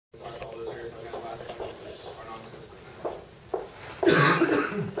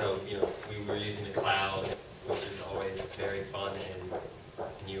So, we were using the cloud, which is always very fun and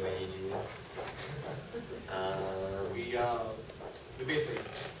new agey. We basically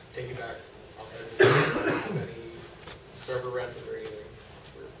piggyback off any server rented or anything.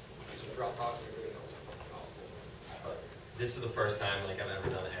 We're using Dropbox and everything else possible. This is the first time I've ever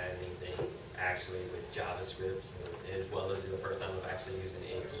done anything actually with JavaScript, as well as the first time I've actually used an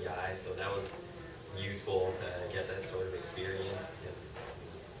API. So that was useful to get that sort of experience, because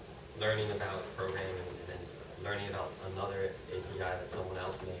learning about programming and then learning about another API that someone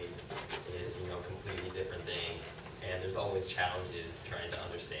else made is a completely different thing. And there's always challenges trying to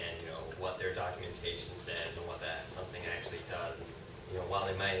understand what their documentation says and what that something actually does. And while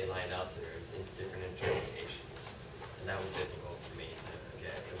they might line up, there's different interpretations, and that was difficult for me to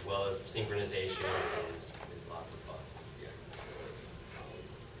get, as well as synchronization is lots of fun. Yeah, it still is.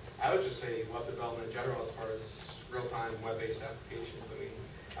 I would just say web development in general, as far as real-time web-based applications. I mean,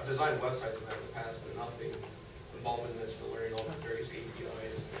 I've designed websites in that in the past, but nothing involved in this for learning all the various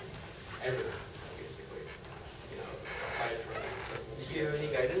APIs and everything, basically. Aside from simple Do you have any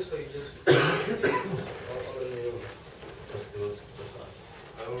guidance, or you just Just us.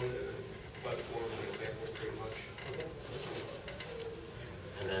 own web forms and examples, pretty much. Okay.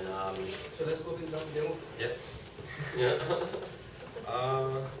 And then So let's go with the demo. yep. Yeah.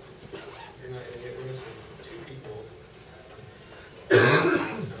 We're missing 2 people.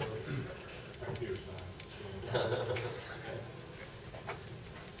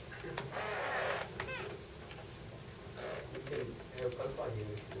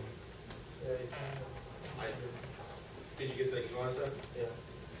 Did you get the email I sent? Yeah.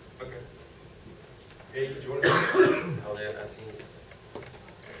 Okay. Yeah, you can join us. Oh, there, I see.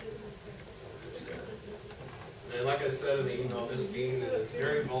 And like I said in the email, this game is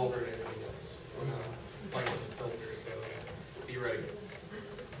very vulgar and everything else. We're not playing with the filter, so be ready.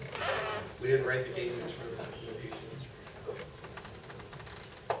 We didn't write the game just for this implementation.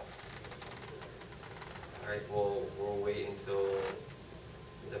 All right, well, we'll wait until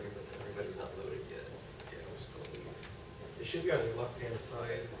everybody's not loaded yet. Yeah, we're still leaving. It should be on your left-hand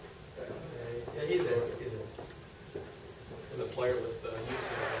side. Yeah, he's there. In the player list,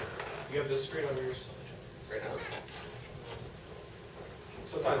 you have this screen on yours right now.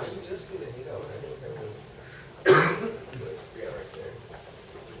 Sometimes Just do the hangout. yeah, right there.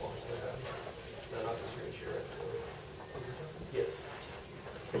 No, not the screen share right there. Yes.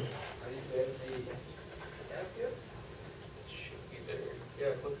 Are you there? The app yet? It should be there.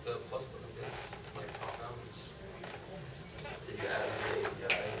 Yeah, plus the plus button. Pop out. Did you add the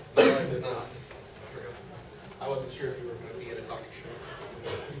API? No, I did not. I wasn't sure if you were going to be in a talking show.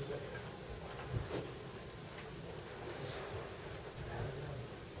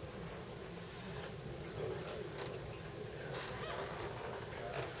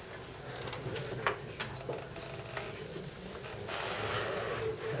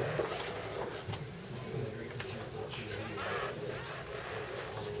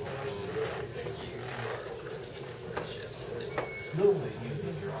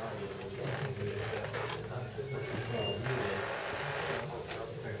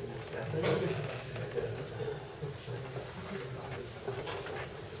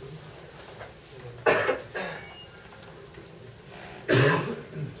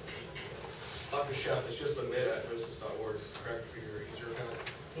 Chef, it's just admit at hostess.org, correct, for your user account?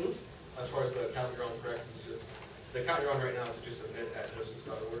 As far as the account you're on, correct, is just, the account you're on right now is just admit at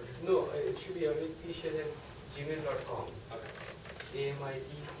hostess.org? No, it should be amitpshat@gmail.com. Okay.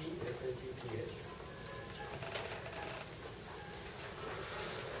 AMITPSHATH.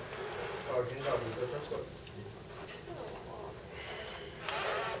 Or handout, because that's what.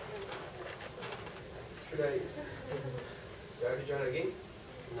 Should I? Do I have to join again?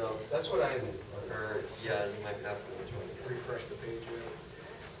 No. That's what I meant. Or, yeah, you might have to join. Refresh the page, yeah.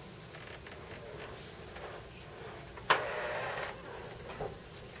 I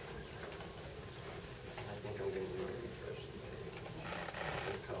think I'm going to refresh the page.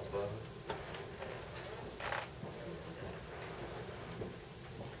 Just pop up.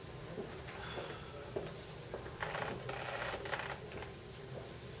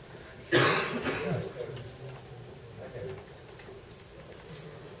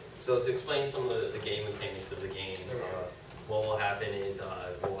 So to explain some of the game mechanics of the game, what will happen is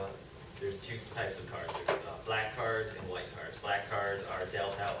there's 2 types of cards. There's black cards and white cards. Black cards are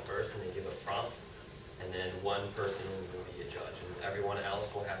dealt out first and they give a prompt, and then one person will be a judge. And everyone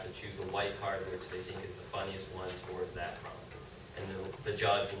else will have to choose a white card which they think is the funniest one towards that prompt. And the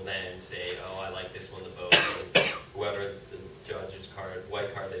judge will then say, oh, I like this one the most. And whoever the judge's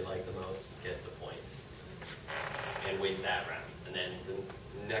white card they like the most gets the points and wins that round. And then the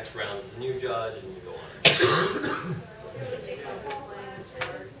next round is a new judge, and you go on.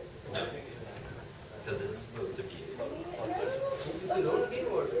 No, because it's supposed to be. This is a note game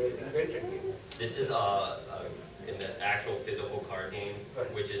or invented game? This is in the actual physical card game,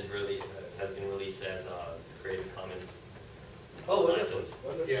 which is really has been released as Creative Commons. Oh, license.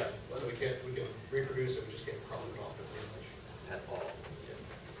 wonderful. Yeah, so we can reproduce it, we just can't crop it off it pretty much. At all.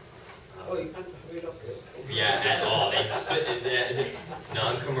 Oh, you can't wait up there. Yeah, at all. They split it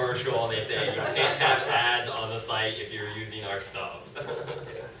non-commercial. They say you can't have ads on the site if you're using our stuff.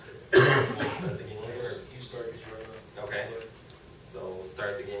 You start because you're Okay. So we'll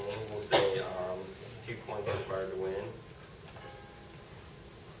start the game. We'll say 2 points required to win.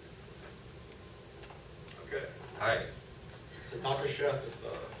 Okay. All right. So Dr. Chef is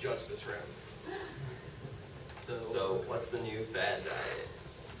the judge this round. So what's the new fad diet?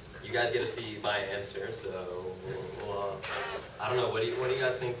 You guys get to see my answer. So we'll, I don't know. What do you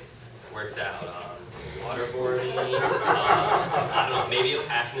guys think works out? Waterboarding. I don't know. Maybe a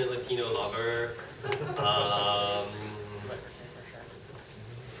passionate Latino lover.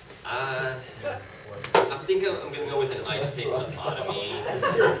 I think I'm going to go with an ice pick lobotomy.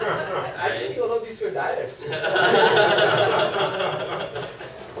 I think all of these were diets.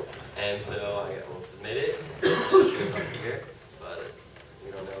 And so we'll submit it. It'll show up here, but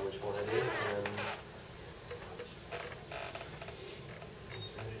we don't know which one it is.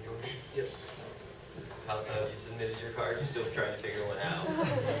 Yes. How you submitted your card? You're still trying to figure one out.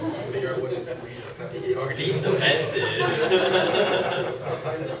 Figure out which is the least offensive card. Least offensive.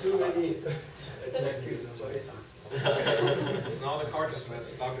 There's too many attractive choices. So now the card just met,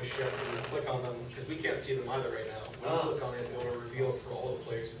 so Dr. Chef, when you click on them, because we can't see them either right now. When you click on it, it will reveal it for all the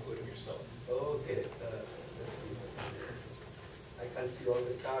players, including yourself. Okay, let's see. I can't see all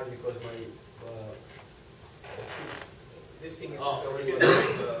the cards because my, let's see. This thing is we can covered. make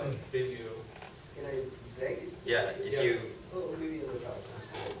the video. Can I drag it? Yeah, if you. Oh, maybe on the cards.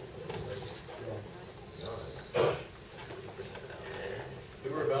 Yeah. We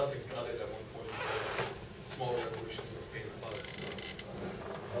were about to cut it at one point. Small revolutions of paint and butter.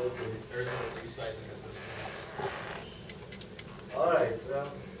 Okay. There's no resizing at this point. All right.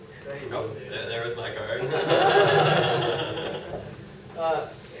 There you Oh, go. there was my card.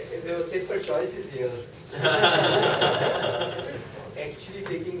 There were safer choices here. Actually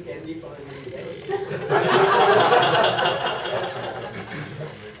taking candy from a really nice.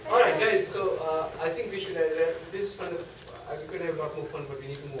 All right, guys. So I think we should. This is fun. We could have a lot more fun, but we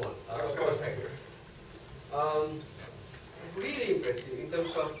need to move on. Of course, I could. Really impressive in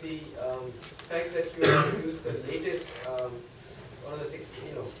terms of the fact that you have used the latest, one of the,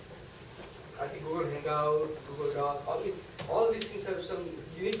 I think Google Hangout, Google Doc, all these things have some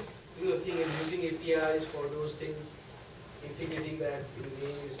unique, thing, and using APIs for those things, integrating that in the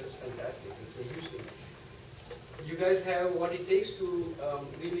game is just fantastic. It's a huge thing. You guys have what it takes to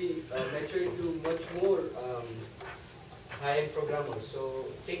really mature into much more high-end programmers. So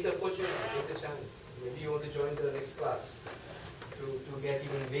take the opportunity, take the chance. Maybe you want to join the next class to get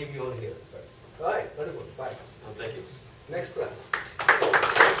even way beyond here. But, all right, wonderful. Bye. Well, thank you. Next class.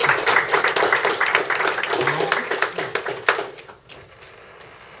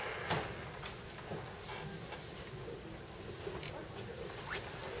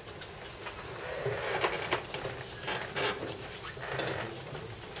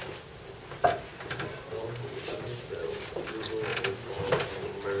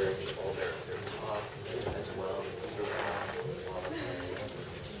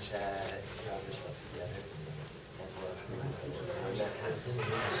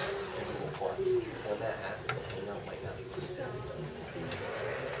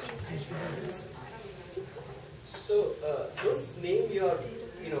 So don't name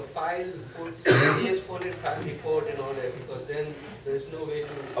your file, put CS400 file report and all that, because then there's no way to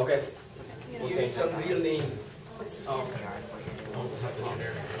give it some real name. What's the standard yard for your I'll have the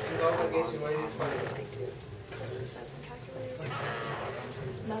generic. In government case, you might as well. this is as in calculators?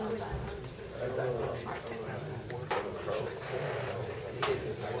 No, but smart.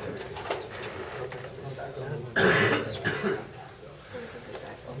 So this is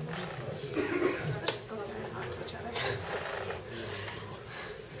exactly. Just go over and talk to each other.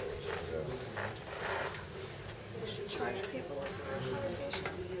 We should charge people with some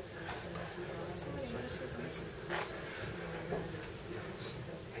conversations. So many witticisms.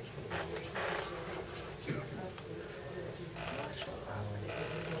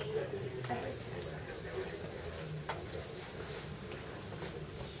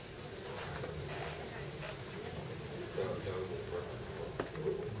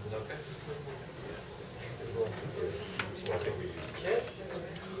 Okay. Okay.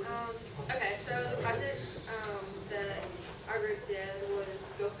 Okay, so the project that our group did was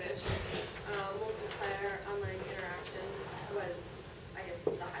Go Fish. Multiplayer online interaction was, I guess,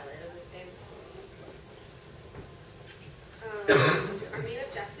 the highlight of this game. Our main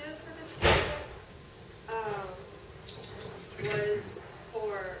objective for this project was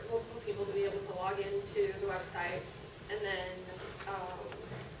for multiple people to be able to log into the website, and then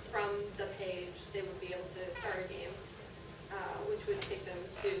from the page they would be able to start a game, which would take them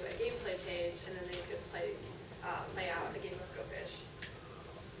to a gameplay page, and then they could play out a game of Go Fish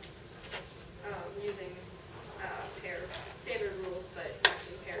using pairs, standard rules, but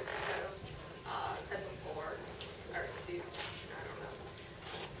using pairs instead of sets of four or suits. I don't know.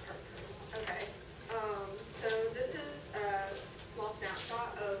 Okay. So this is a small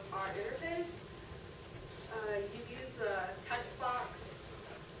snapshot of our interface. You use the text box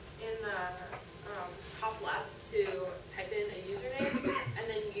in the top left to type in a username, and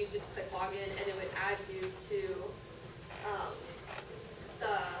then you just click login, and it would add you to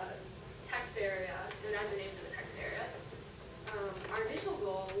the text area. It would add your name to the text area. Our initial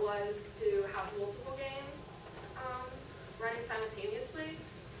goal was to have multiple games running simultaneously.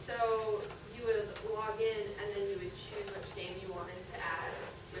 So you would log in, and then you would choose which game you wanted to add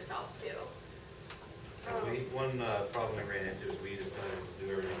yourself to. One problem we ran into is we decided to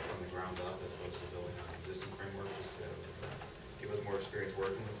do everything from the ground up as opposed to building on an existing framework, just to give us more experience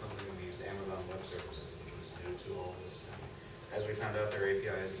working with something. We used Amazon Web Services, which was new to all this. And as we found out, their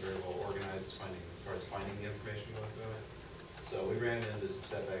API isn't very well organized as far as finding the information about it. So we ran into some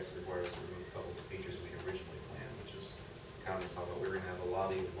setbacks that required us to remove a couple of the features we had originally planned, which is comments about we were going to have a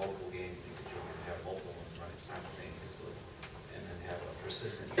lot of multiple games that you could join and have multiple ones running simultaneously, and then have a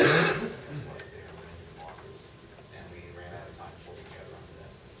persistent user instance like they have wins and losses. And we ran out of time before we got around to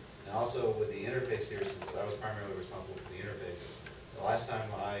that. And also with the interface here, since I was primarily responsible for the interface, the last time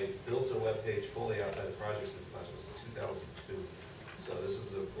I built a web page fully outside the project since class was 2002. So this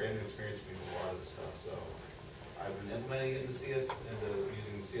is a brand new experience for me with a lot of this stuff. So I've been implementing it into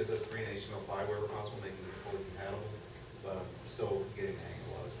using CSS3 and HTML5 wherever possible, making it fully compatible. But I'm still getting the hang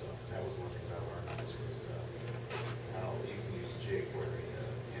of a lot of stuff. And that was one of the things I learned on this was how you can use jQuery to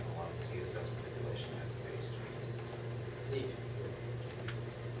handle a lot of the CSS manipulation as the base. Neat.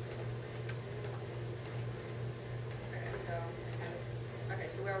 Okay,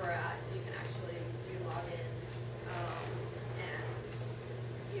 so where we're at, you can actually do login, and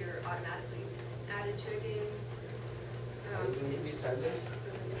you're automatically added to a game. You need to be silent.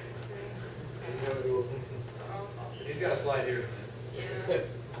 He's got a slide here. Yeah.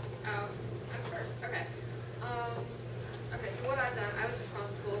 I'm first. Okay. Okay, so what I've done, I was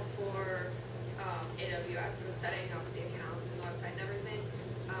responsible for AWS, so setting up the account and the website and everything.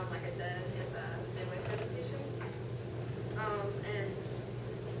 Like I said in the midway presentation. And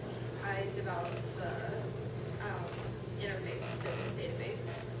I developed the interface to the database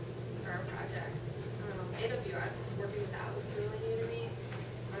for our project. AWS, working with that was really new to me.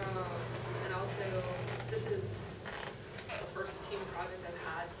 And also, this is the first team project I've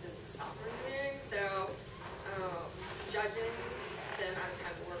had since software engineering, so judging the amount of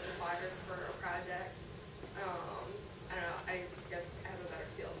time and work required for a project, I don't know, I guess I have a better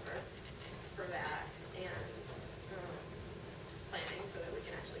feel for that, and planning so that we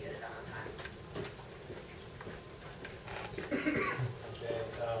can actually get it done on time. Okay,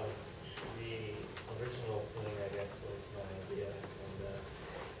 the original thing, I guess, was my idea, and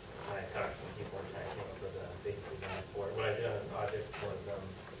I talked to some people and kind of came up with a basic design for it. What I did on the project was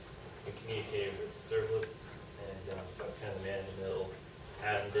we communicated with servlets, and so that's kind of the man in the middle.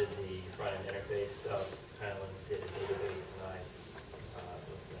 Adam did the front-end interface stuff, Kylan did a database, and I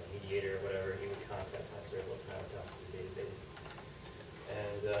was a mediator or whatever. He would contact my servlets, and I would talk to the database.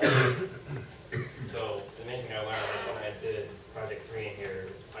 And so the main thing I learned was when I did project 3 in here,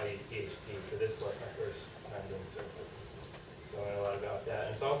 I used PHP, so this was my first time doing servlets. So I learned a lot about that.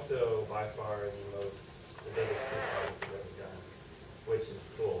 And it's also by far the biggest project I've ever done, which is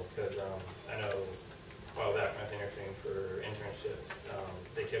cool, because I know a while back when I was interviewing for internships,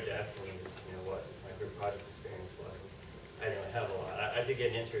 they kept asking me, what my group project experience was. I didn't really have a lot. I did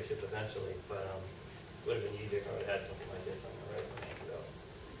get an internship eventually, but it would have been easier if I would have had something like this on my resume. So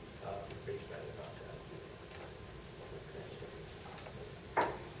I'm pretty excited about that.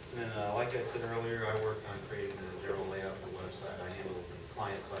 And like I said earlier, I worked on creating the general layout for the website. I handled the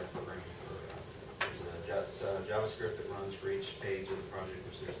client-side programming for JavaScript that runs for each page of the project,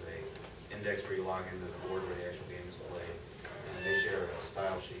 which is a index where you log into the board where the actual game is played, and they share a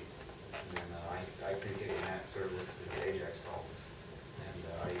style sheet. And then I communicated in that service through the AJAX calls, and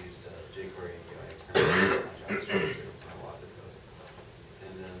I used jQuery API extension on JavaScript to a lot of the code.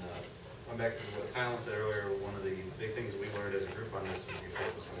 And then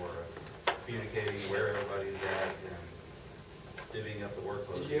communicating where everybody's at and divvying up the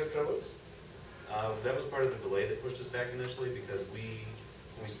workloads. Did you have troubles? That was part of the delay that pushed us back initially because when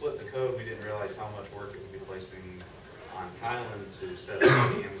we split the code, we didn't realize how much work it would be placing on Kylan to set up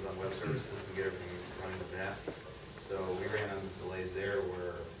the Amazon Web Services and get everything running with that. So we ran into delays there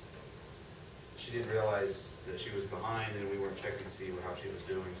where she didn't realize that she was behind and we weren't checking to see how she was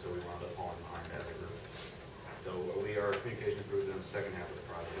doing, so we wound up falling behind as a group. So our communication improved in the second half of the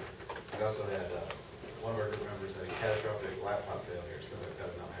project. We also had one of our group members had a catastrophic laptop failure, so that got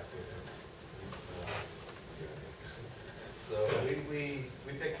him out halfway there. So we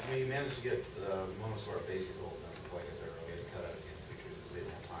managed to get most of our basic goals done. Like I said earlier, we cut out again features because we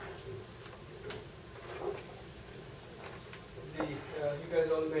didn't have time to. You guys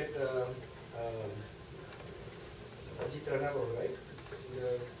all met Ajit Ranagor, right?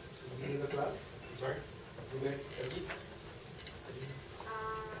 In the class? I'm sorry? You met Ajit?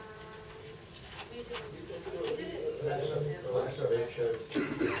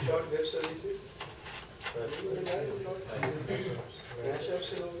 Short web services?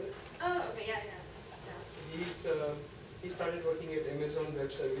 Oh, okay, yeah. He started working at Amazon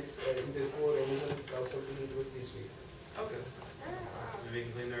Web Service in the core Amazon Cloud Computing Group this week. Okay. Oh, wow. Maybe you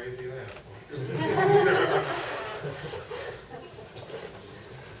can clean their API out.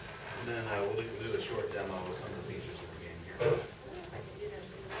 And then we'll do a short demo of some of the features of the game here.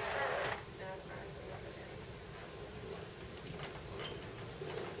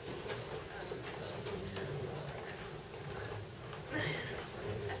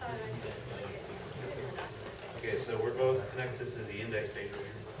 Okay, so we're both connected to the index page over here.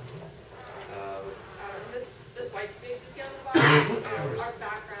 This white space you see on the bottom, our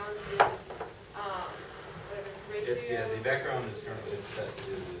background is ratio. Yeah, the background is currently set to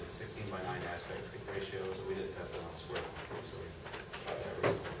do the 16:9 aspect ratio, so we didn't test it on square. So we got that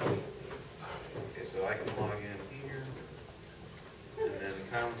recently. Okay, so I can log in here, and then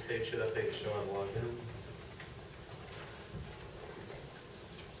Kylan's page should update to show I'm logged in.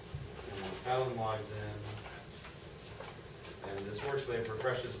 And when Kylan logs in, and this works, it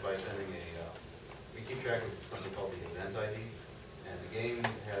refreshes by sending we keep track of something called the event ID, and the game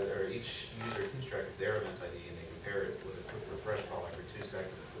each user keeps track of their event ID, and they compare it with a quick refresh call every 2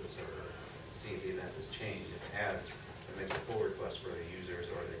 seconds to the server to see if the event has changed. If it has, it makes a pull request for the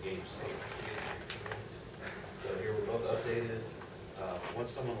users or the game state. So here we're both updated. Once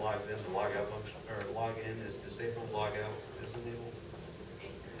someone logs in, the logout function, or log in is disabled, log out is enabled,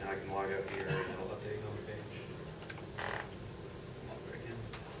 and I can log out here and it'll update on the page.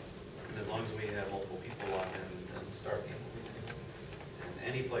 And as long as we have multiple people logged in and start the game, and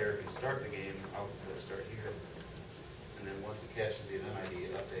any player can start the game, I'll click start here. And then once it catches the event ID,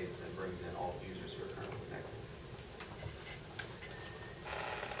 it updates and brings in all users who are currently connected.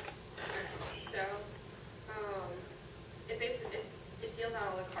 So, it deals out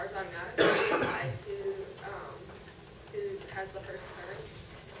all the cards automatically tied to who has the first turn.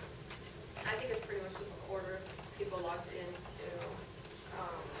 I think it's pretty much just an order of people logged into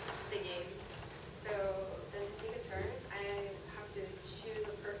the game. So then to take a turn, I have to choose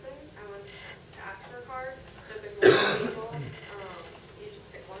a person. I want to ask for a card. So if there's multiple people, you just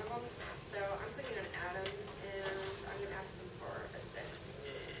pick one of them. So I'm putting an Adam, and I'm going to ask them for a 6.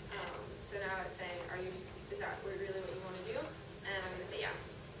 So now it's saying, is that really what you want to do? And I'm going to say yeah.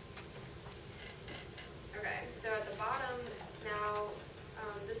 Okay, so at the bottom now,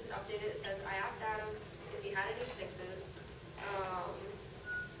 this is updated. It says I asked Adam if he had any 6s.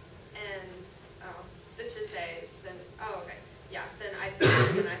 This should say, then, okay, yeah, then I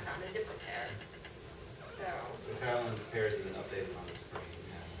found a different pair. So Kylan's pairs have been updated on the screen,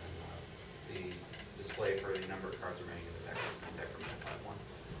 and the display for the number of cards remaining in the deck remains +1.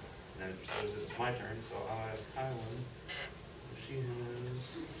 And then it says it's my turn, so I'll ask Kylan if she has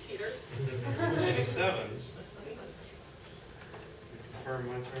cheater. any 7s. Confirm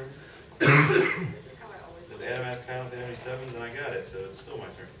my turn. This is how I always So do Adam it. asked Kylan if they had any 7s, and I got it, so it's still my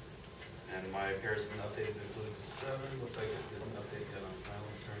turn. And my pair has been updated to include the 7. Looks like it didn't update yet on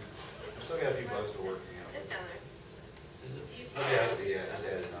Kylan's turn. I've still got a few bugs we're working out. It's down there. Is it? You- Oh, yeah, I see, yeah, it's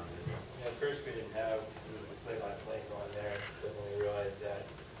added on there. At first, we didn't have play-by-play going there, but when we realized that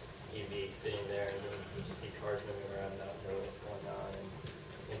you'd be sitting there and you just see cards moving around and not know what's going on.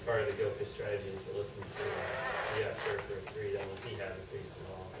 And part of the Go Fish strategy is to listen to you ask her for a 3, then once he has a 3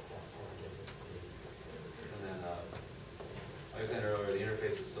 small, that's kind of different. And then, like I said earlier, the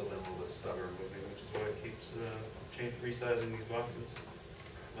interface has still been a little bit stubborn with me, which is why it keeps resizing these boxes.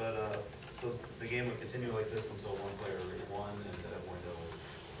 But so the game will continue like this until one player won, and that window will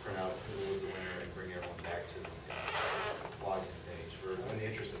print out who was the winner and bring everyone back to the login page. In the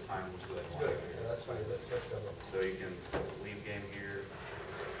interest of time, we'll just go ahead and log in. that's fine, that's done. So you can leave game here.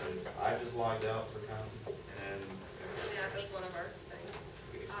 And I just logged out, so come and Yeah, that's one of our things.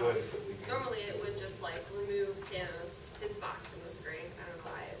 it's good. But we can- Normally it would just like remove his box from the screen. I don't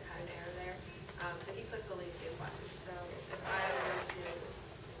know why it had an error there. So he clicked the leave game button. So if I were to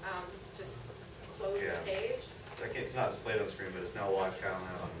just close Yeah. the page, It's not displayed on the screen, but it's now logged out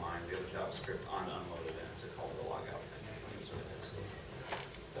on mine. The other JavaScript on unloaded in to call the logout thing. So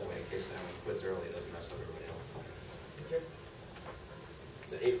that way, in case anyone quits early, it doesn't mess up everybody else's. Okay.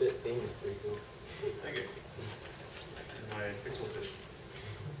 The 8-bit theme is pretty cool. Thank you. And my pixel fish.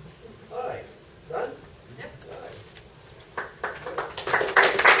 All right, done? Yep. All right.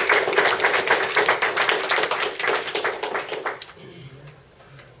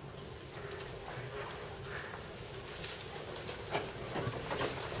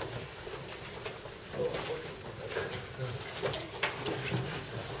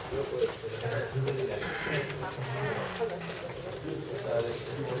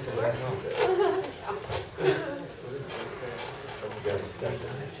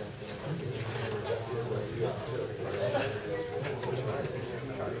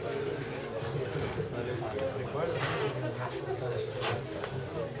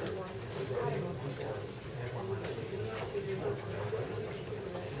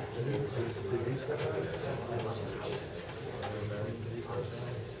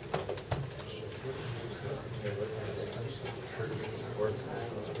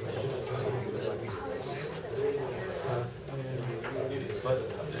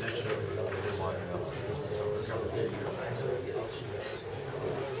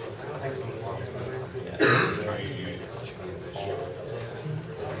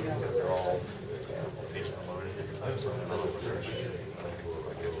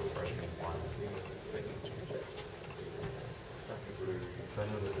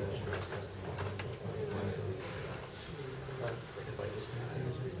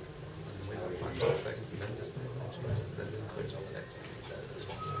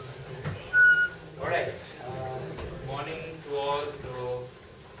 Alright, morning to all. So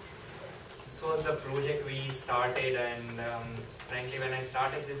this was the project we started, and frankly when I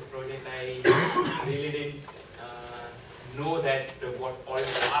started this project I really didn't know that what all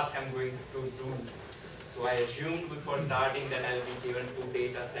tasks I'm going to do. So I assumed before starting that I'll be given 2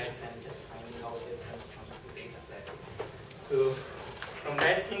 data sets and just finding out difference from 2 data sets. So from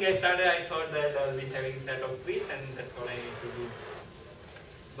that thing I started, I thought that I'll be having a set of quiz and that's all I need to do.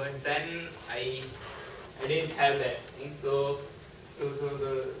 But then I didn't have that thing. So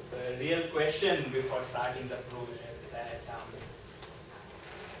the real question before starting the project that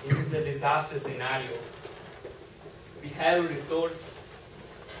in the disaster scenario, we have resource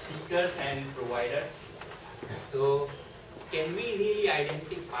seekers and providers. So can we really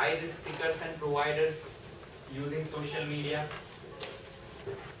identify these seekers and providers using social media?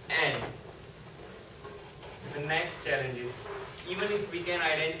 And the next challenge is, even if we can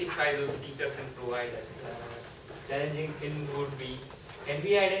identify those seekers and providers, the challenging thing would be, can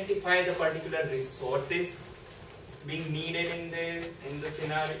we identify the particular resources being needed in the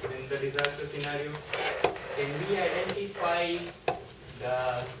scenario, in the disaster scenario? Can we identify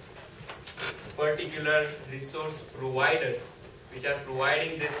the particular resource providers which are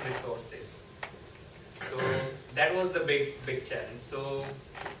providing these resources? So that was the big challenge. So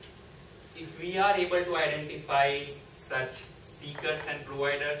if we are able to identify such seekers and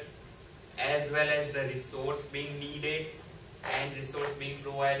providers, as well as the resource being needed and resource being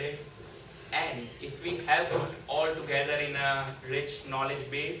provided, and if we have put all together in a rich knowledge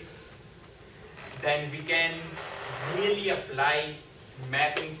base, then we can really apply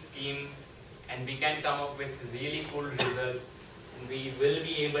mapping scheme and we can come up with really cool results. We will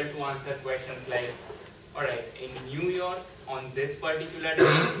be able to answer questions like, alright, in New York on this particular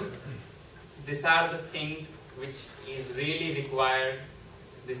day, these are the things which is really required,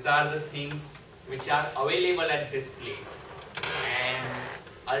 these are the things which are available at this place, and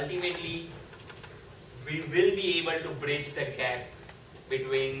ultimately we will be able to bridge the gap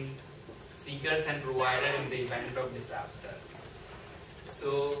between seekers and providers in the event of disaster.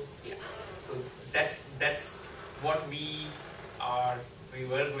 So yeah, so that's what we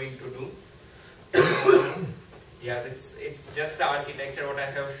were going to do. So yeah, it's just the architecture what I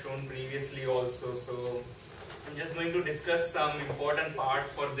have shown previously also. So I'm just going to discuss some important part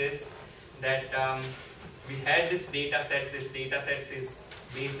for this, that we had this data sets. This data sets is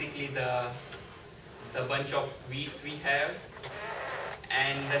basically the bunch of weeks we have,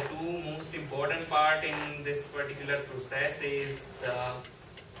 and the 2 most important part in this particular process is the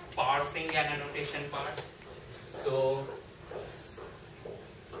parsing and annotation part. So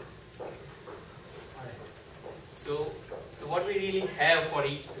So what we really have for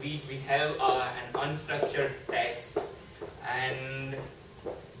each tweet, we have an unstructured text and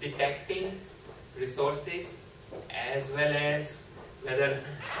detecting resources as well as whether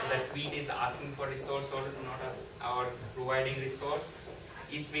the tweet is asking for resource or not, or providing resource,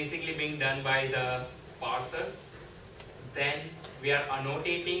 is basically being done by the parsers. Then we are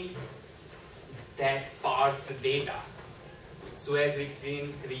annotating that parsed data so as we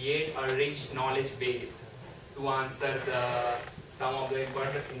can create a rich knowledge base to answer some of the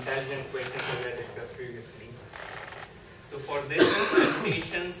important intelligent questions that were discussed previously. So for this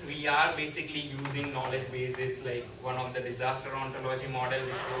presentations, we are basically using knowledge bases like one of the disaster ontology model,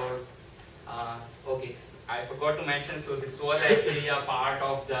 which was, okay, I forgot to mention, so this was actually a part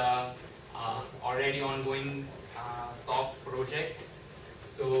of the already ongoing SOX project.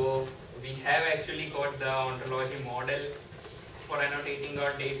 So we have actually got the ontology model for annotating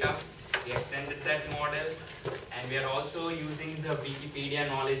our data. We extended that model, and we are also using the Wikipedia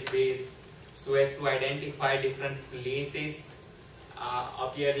knowledge base so as to identify different places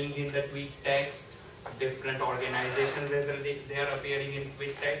appearing in the tweet text, different organizations whether they are appearing in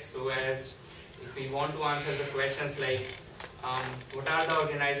tweet text, so as if we want to answer the questions like what are the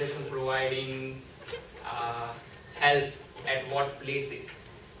organizations providing help at what places,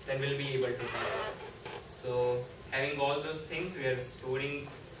 then we'll be able to do that. So having all those things, we are storing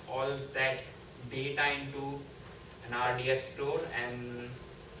all that data into an RDF store and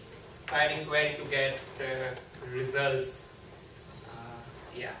firing query to get results.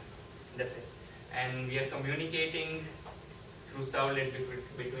 Yeah, that's it. And we are communicating through servlet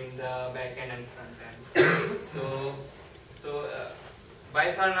between the backend and front end. So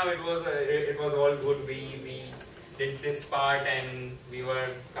by far now it was all good. We did this part and we were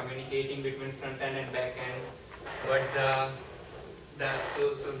communicating between front end and back end. But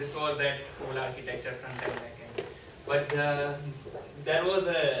so this was that whole architecture, front end, back end. But there was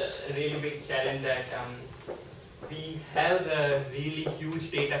a really big challenge that we have a really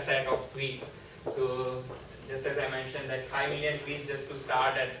huge data set of tweets. So just as I mentioned, that 5 million tweets just to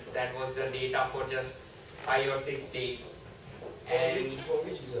start, that was the data for just 5 or 6 days. And for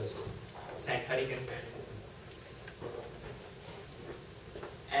which disaster? Hurricane Sandy.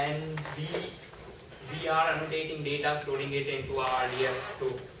 And we are annotating data, storing it into our RDF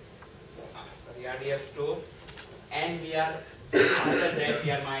store. RDF store, and we are after that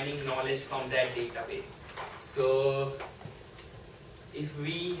we are mining knowledge from that database. So if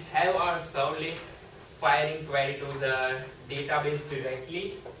we have our servlet firing query to the database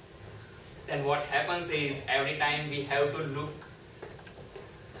directly, then what happens is every time we have to look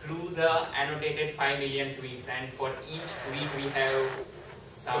through the annotated 5 million tweets, and for each tweet we have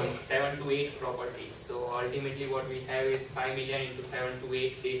some 7 to 8 properties. So ultimately what we have is 5 million into 7 to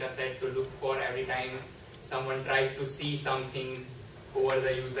 8 data set to look for every time someone tries to see something over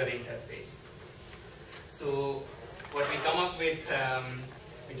the user interface. So what we come up with,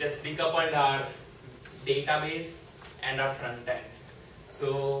 we just decoupled our database and our front end.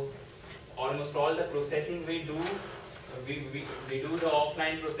 So almost all the processing we do, we do the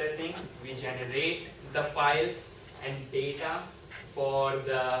offline processing, we generate the files and data for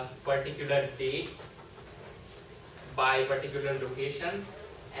the particular date by particular locations,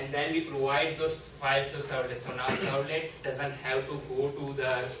 and then we provide those files to servlet. So now servlet doesn't have to go to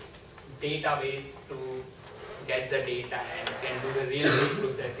the database to get the data and can do the real quick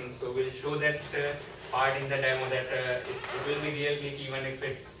processing. So we'll show that part in the demo, that it will be real quick even if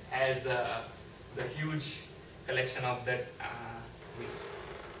it has the huge collection of that weeks.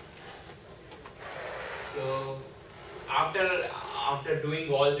 So after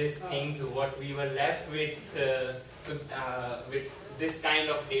doing all these things, what we were left with with this kind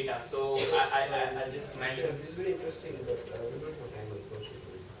of data. So I'll just mention. This is very interesting, but we don't have time,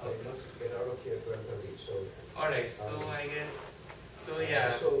 unfortunately. I must get out of here at 12:30. So. All right. So I guess. So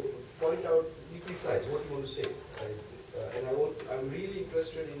yeah. So point out, be precise. What you want to say, and I'm really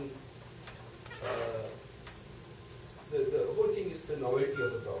interested in. The whole thing is the novelty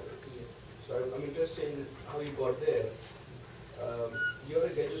of the problem. Yes. So I'm interested in how you got there. You're a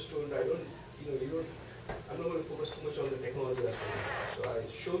gadget student. I'm not going to focus too much on the technology aspect. So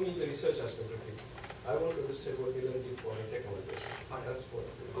show me the research aspect of it. I want to understand what you learned for the technology. That's what.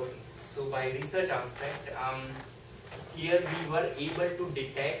 Okay. So by research aspect, here we were able to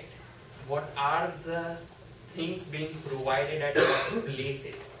detect what are the things being provided at what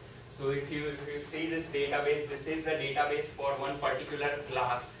places. So if you see this database, this is the database for one particular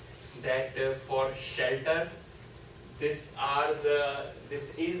class, that for shelter, this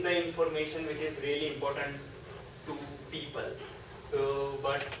is the information which is really important to people. So,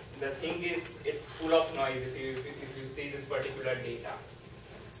 but the thing is, it's full of noise if you see this particular data.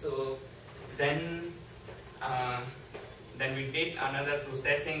 So then we did another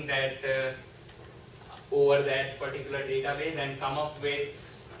processing that over that particular database and come up with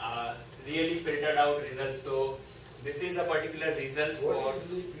really filtered out results. So this is a particular result for.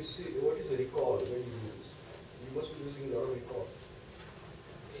 What is the recall when you use? You must be using a lot of recall.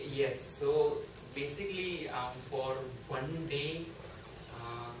 Yes. So basically, for one day,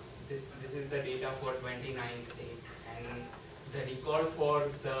 this is the data for 29th day, and the recall for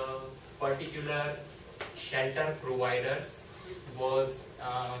the particular shelter providers was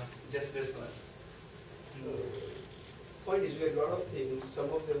just this one. Point is, we have a lot of things. Some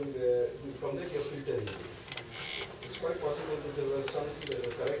of them from that you are filtering. It's quite possible that there was something that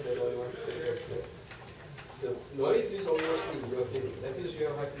was correct that I want to filter. The noise is almost in your hearing. That is, you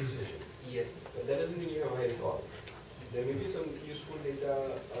have high precision. Yes. But that doesn't mean you have high recall. There may be some useful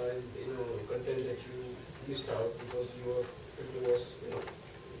data and content that you missed out because your filter was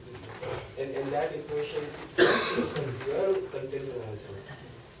and that information your content analysis.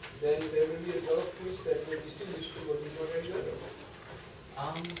 Then there will be a lot of tools that may be still useful but is not very good.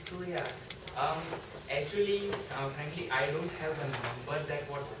 So yeah. Actually, frankly, I don't have the numbers at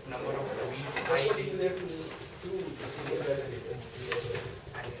what number of weeks I did. You have to do to see the data.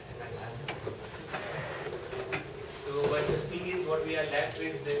 So, but the thing is, what we are left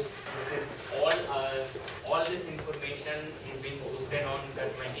with this is all this information is being posted on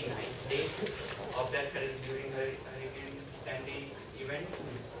the 29th day of that during the Hurricane Sandy event,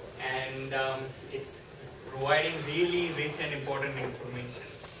 and it's providing really rich and important information.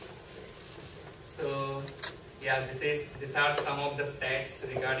 So, yeah, these are some of the stats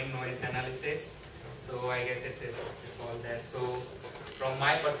regarding noise analysis. So I guess it's all there. So from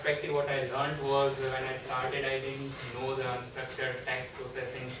my perspective, what I learned was when I started, I didn't know the unstructured text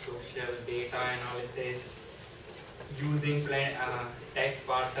processing, social data analysis, using text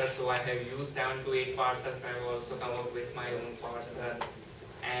parsers. So I have used 7 to 8 parsers. I have also come up with my own parser.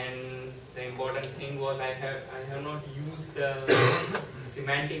 And the important thing was I have not used the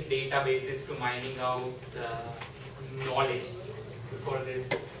semantic databases to mining out the knowledge before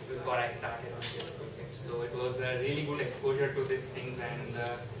I started on this project. So it was a really good exposure to these things, and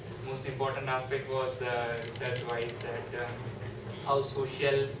the most important aspect was the research-wise that how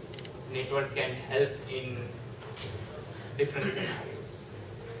social network can help in different scenarios.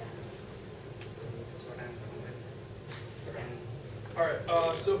 So that's what I'm doing with. And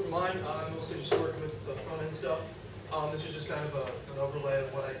Alright, so for mine, I'm mostly just working with the front end stuff. This is just kind of an overlay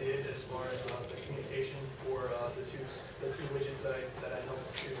of what I did as far as the communication for the two widgets that I helped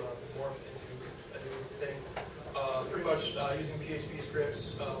to morph into a new thing. Pretty much using PHP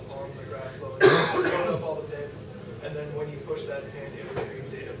scripts on the graph load, load up all the pins, and then when you push that pin, it retrieves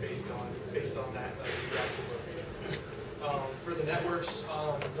data based on that geographical location. For the networks,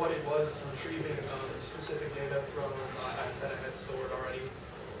 what it was retrieving specific data from that I had stored already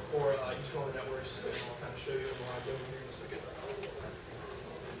for each one of the networks, and I'll kind of show you what I'm doing here in a second.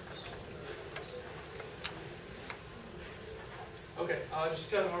 Okay,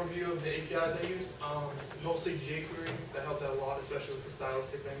 just kind of an overview of the APIs I used. Mostly jQuery, that helped out a lot, especially with the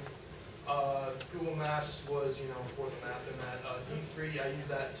stylistic things. Google Maps was, for the map, and that D3, I used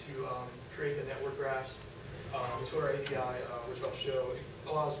that to create the network graphs. The Twitter API, which I'll show,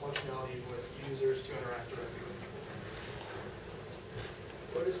 allows functionality with users to interact directly with.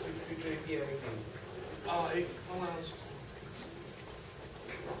 What is Twitter API mean? It allows.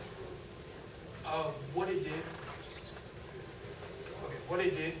 What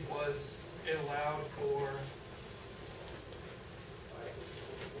it did was it allowed for.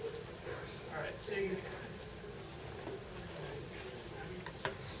 All right, so you can.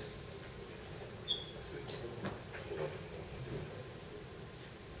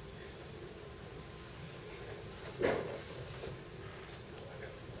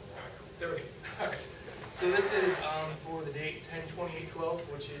 There we go. All right. So this is for the date 10/28/12,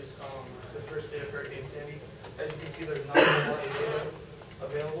 which is the first day of Hurricane Sandy. As you can see, there's not a lot of data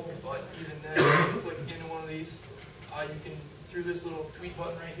available, but even then, if you click into one of these, you can, through this little tweet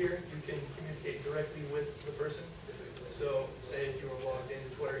button right here, you can communicate directly with the person. So, say if you were logged into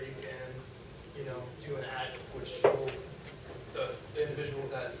Twitter, you can, do an ad, which will, the individual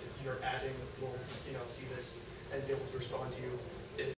that you're adding will, see this and be able to respond to you